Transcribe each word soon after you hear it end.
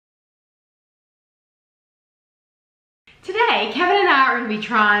Today, Kevin and I are going to be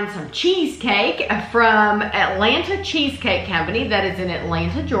trying some cheesecake from Atlanta Cheesecake Company that is in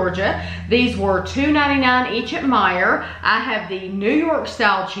Atlanta, Georgia. These were $2.99 each at Meijer. I have the New York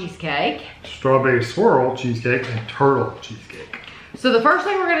style cheesecake, Strawberry Swirl cheesecake, and turtle cheesecake. So the first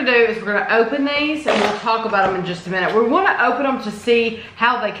thing we're going to do is we're going to open these and we'll talk about them in just a minute. We want to open them to see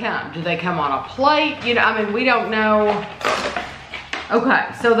how they come. Do they come on a plate? You know, I mean, we don't know. Okay,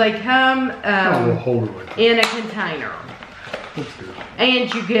 so they come in a container. That's good.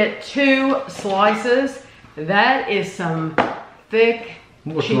 And you get 2 slices. That is some thick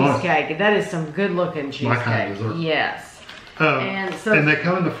cheesecake. Nice. That is some good looking cheesecake. My kind of dessert. Yes. And they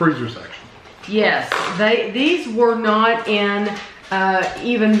come in the freezer section. Yes. These were not in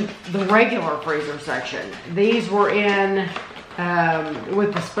even the regular freezer section. These were in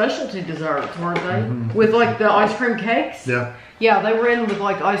with the specialty desserts, weren't they? Mm-hmm. With like the ice cream cakes? Yeah. Yeah, they were in with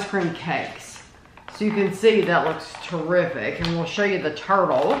like ice cream cakes. So you can see that looks terrific. And we'll show you the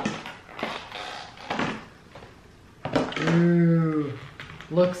turtle. Ooh,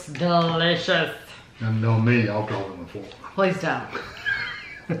 looks delicious. And know me, I'll drop it on the floor. Please don't.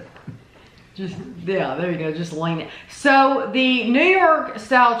 Yeah, there you go, just lean it. So the New York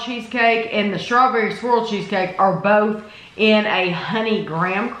style cheesecake and the Strawberry Swirl cheesecake are both in a honey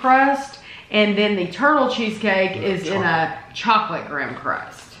graham crust. And then the turtle cheesecake is in a chocolate graham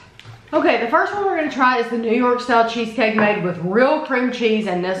crust. Okay, the first one we're going to try is the New York style cheesecake made with real cream cheese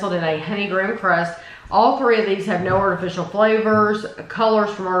and nestled in a honey graham crust. All 3 of these have no artificial flavors,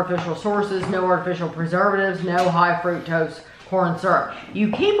 colors from artificial sources, no artificial preservatives, no high fructose corn syrup.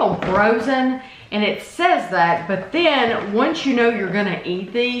 You keep them frozen, and it says that, but then once you know you're going to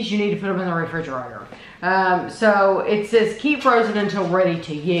eat these, you need to put them in the refrigerator. So it says keep frozen until ready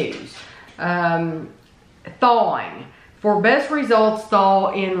to use. Thawing. For best results,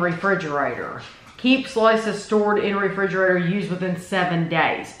 thaw in refrigerator. Keep slices stored in refrigerator, used within 7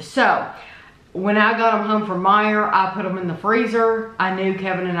 days. So, when I got them home from Meijer, I put them in the freezer. I knew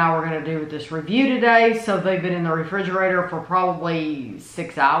Kevin and I were going to do this review today, so they've been in the refrigerator for probably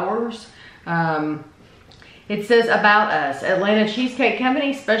 6 hours. It says about us. Atlanta Cheesecake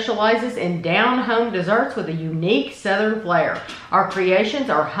Company specializes in down-home desserts with a unique southern flair. Our creations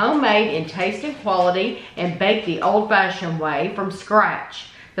are homemade in taste and quality and baked the old-fashioned way from scratch.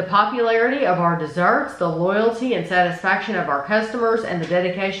 The popularity of our desserts, the loyalty and satisfaction of our customers, and the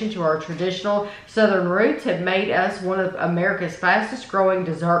dedication to our traditional southern roots have made us one of America's fastest-growing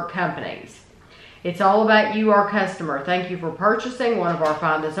dessert companies. It's all about you, our customer. Thank you for purchasing one of our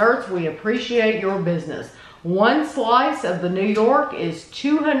fine desserts. We appreciate your business. 1 slice of the New York is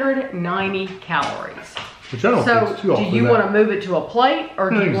 290 calories. Which I don't think is too often. Do you want to move it to a plate,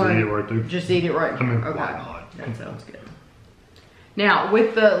 or do you want to just eat it right? I mean, okay, why not? That sounds good. Now,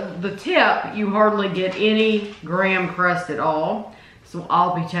 with the tip, you hardly get any graham crust at all, so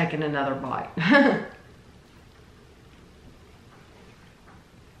I'll be taking another bite. That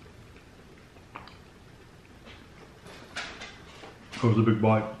was a big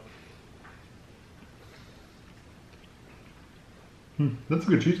bite. That's a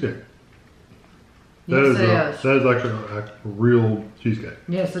good cheesecake. Yes, it is. That is actually a real cheesecake.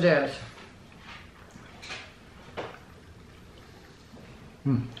 Yes, it is.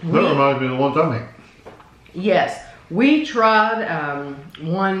 That reminds me of the one time I ate. Yes, we tried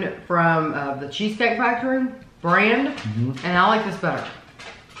one from the Cheesecake Factory brand, and I like this better.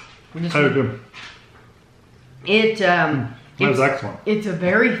 I do too. It's excellent. It's a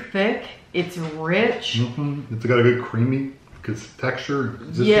very thick. It's rich. It's got a good creamy texture.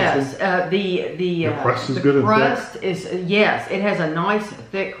 Yes, the crust is good. Crust is it has a nice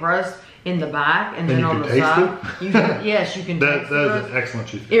thick crust in the back, and then on the side, yes, you can. That is an excellent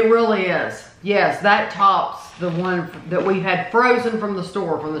cheesecake. It really is. Yes, that tops the one that we had frozen from the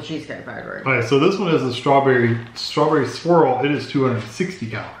store from the Cheesecake Factory. All right, so this one is the strawberry swirl. It is 260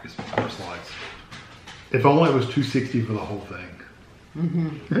 calories per slice. If only it was 260 for the whole thing.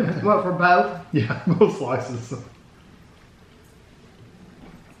 What, for both? Yeah, both slices.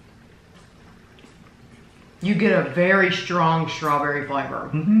 You get a very strong strawberry flavor.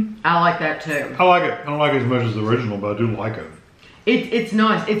 I like that too. I like it. I don't like it as much as the original, but I do like it. It's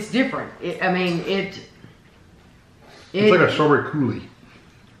nice. It's different. It's like a strawberry coulis.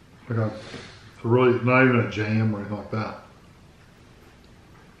 Like a really, not even a jam or anything like that.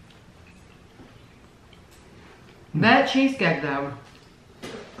 That cheesecake though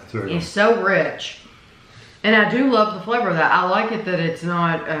is so rich. And I do love the flavor of that. I like it that it's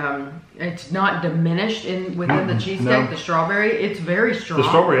not diminished within the cheesecake. No. The strawberry, it's very strong. The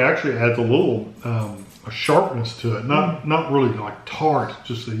strawberry actually adds a little a sharpness to it. Not really like tart.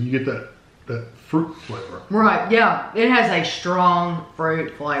 Just so you get that that fruit flavor. Right, yeah. It has a strong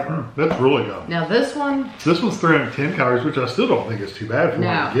fruit flavor. That's really good. Now this one. This one's 310 calories, which I still don't think is too bad for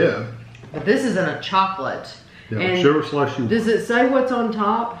what you get. But this is in a chocolate. Yeah, whichever slice you want. Does it say what's on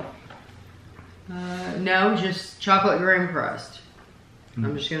top? No, just chocolate graham crust.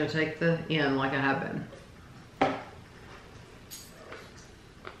 I'm just going to take the end like I have been.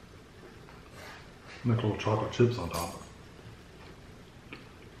 Make little chocolate chips on top.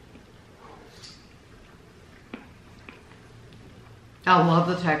 I love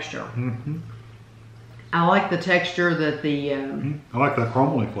the texture. I like the texture that the... I like that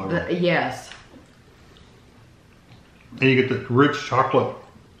caramely flavor. Yes. And you get the rich chocolate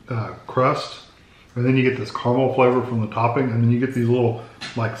crust. And then you get this caramel flavor from the topping. And then you get these little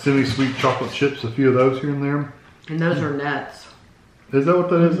like semi-sweet chocolate chips. A few of those here and there. And those are nuts. Is that what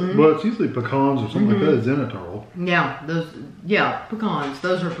that is? Well, it's usually pecans or something like that. It's in a turtle. Yeah, pecans.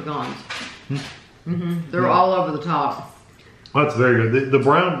 Those are pecans. They're all over the top. That's very good. The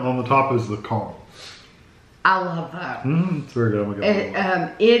brown on the top is the caramel. I love that. It's very good.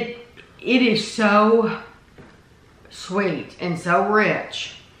 It is so sweet and so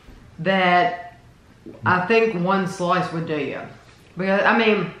rich that I think one slice would do you. Because I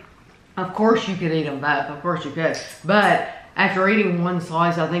mean, of course you could eat them both. Of course you could. But after eating one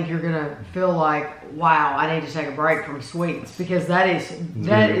slice, I think you're gonna feel like, wow, I need to take a break from sweets, because that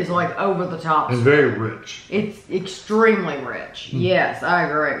is like over the top. And very rich. It's extremely rich. Yes, I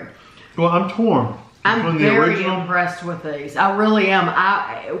agree. Well, I'm torn. I'm very impressed with these. I really am.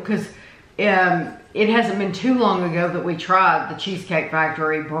 Because it hasn't been too long ago that we tried the Cheesecake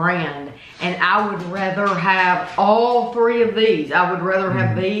Factory brand, and I would rather have all three of these. I would rather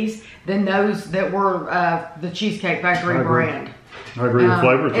have these than those that were the Cheesecake Factory brand. I agree. The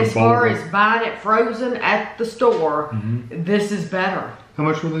flavors are as far as buying it frozen at the store, this is better. How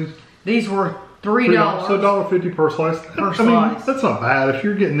much were these? These were $3. So $1.50 per slice. Per I slice. mean, that's not bad. If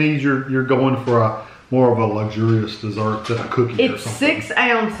you're getting these, you're going for a more of a luxurious dessert than a cookie or It's something. 6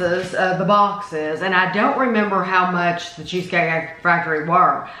 ounces, the box is, and I don't remember how much the Cheesecake Factory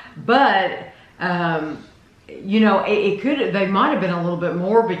were, but you know, they might have been a little bit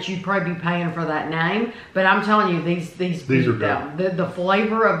more, but you'd probably be paying for that name. But I'm telling you, these beat are them. The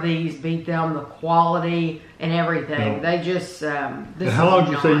flavor of these beat them, the quality and everything. Yeah. They just And how long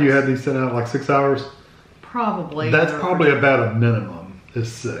did you say you had these sitting out? Like 6 hours? Probably. That's probably about a minimum. Is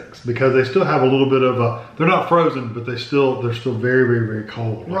 6, because they still have a little bit of a. They're not frozen, but they're still very, very, very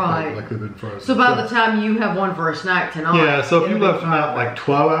cold. Like they've been frozen. So by the time you have one for a snack tonight, yeah. So if you left them out like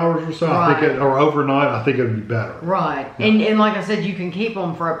 12 hours or so, I think or overnight, I think it'd be better. Right, Yeah. and like I said, you can keep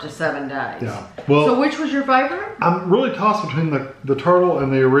them for up to 7 days. Yeah. Well, so which was your favorite? I'm really tossed between the turtle and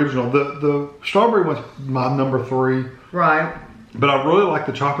the original. The strawberry one's my number 3. Right. But I really like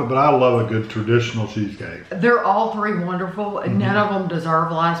the chocolate, but I love a good traditional cheesecake. They're all 3 wonderful. None of them deserve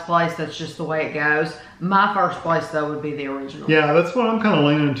last place. That's just the way it goes. My first place, though, would be the original. Yeah, that's what I'm kind of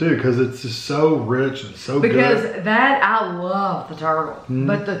leaning to, because it's just so rich and so good. Because I love the turtle.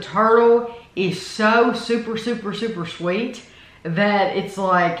 But the turtle is so super, super, super sweet that it's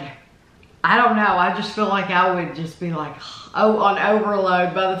like, I don't know. I just feel like I would just be like, on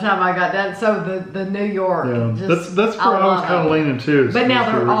overload by the time I got done. So the New York. Yeah, that's where I was kind of leaning too. But now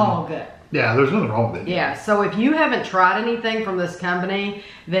they're all good. Yeah, there's nothing wrong with it. Yeah, so if you haven't tried anything from this company,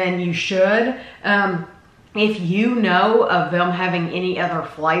 then you should. If you know of them having any other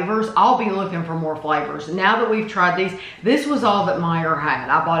flavors, I'll be looking for more flavors. Now that we've tried these, this was all that Meijer had.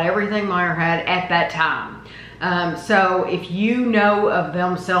 I bought everything Meijer had at that time. So if you know of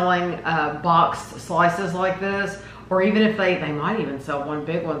them selling boxed slices like this, or even if they might even sell one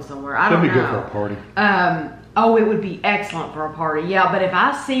big one somewhere. I don't know. That'd be good for a party. Oh, it would be excellent for a party. Yeah, but if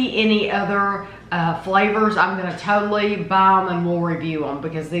I see any other flavors, I'm going to totally buy them and we'll review them,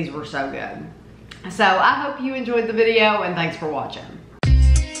 because these were so good. So I hope you enjoyed the video, and thanks for watching.